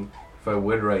lean. If I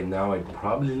would right now, I'd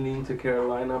probably lean to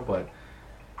Carolina, but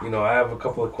I have a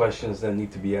couple of questions that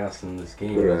need to be asked in this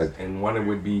game. Correct. And one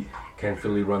would be, can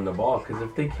Philly run the ball? Because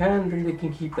if they can, then they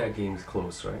can keep that games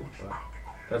close, right? But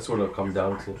that's what it'll come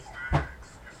down to.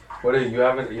 What do you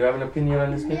have an opinion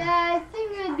on this game? Yeah, I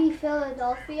think it would be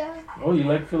Philadelphia. Oh, you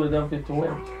like Philadelphia to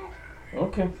win?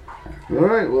 Okay. All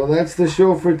right, well, that's the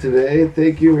show for today.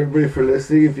 Thank you, everybody, for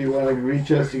listening. If you want to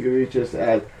reach us, you can reach us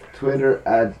at Twitter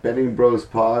at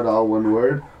bettingbrospod, all one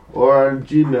word, or on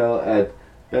Gmail at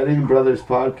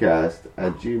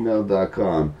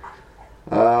bettingbrotherspodcast@gmail.com.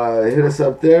 Hit us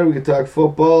up there. We can talk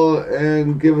football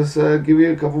and give you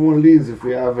a couple more leads if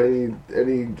we have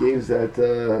any games that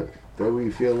we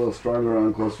feel a little stronger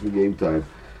on closer to game time.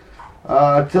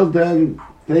 Till then,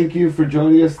 thank you for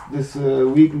joining us this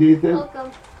week, Nathan.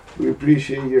 Welcome. We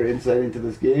appreciate your insight into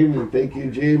this game, and thank you,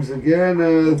 James, again.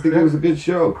 I think it was a good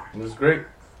show. It was great.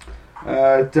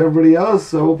 To everybody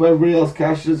else, I hope everybody else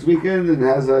cashes this weekend and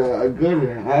has a good,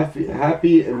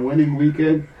 happy, and winning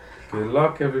weekend. Good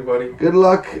luck, everybody. Good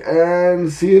luck,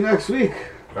 and see you next week.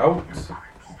 Out.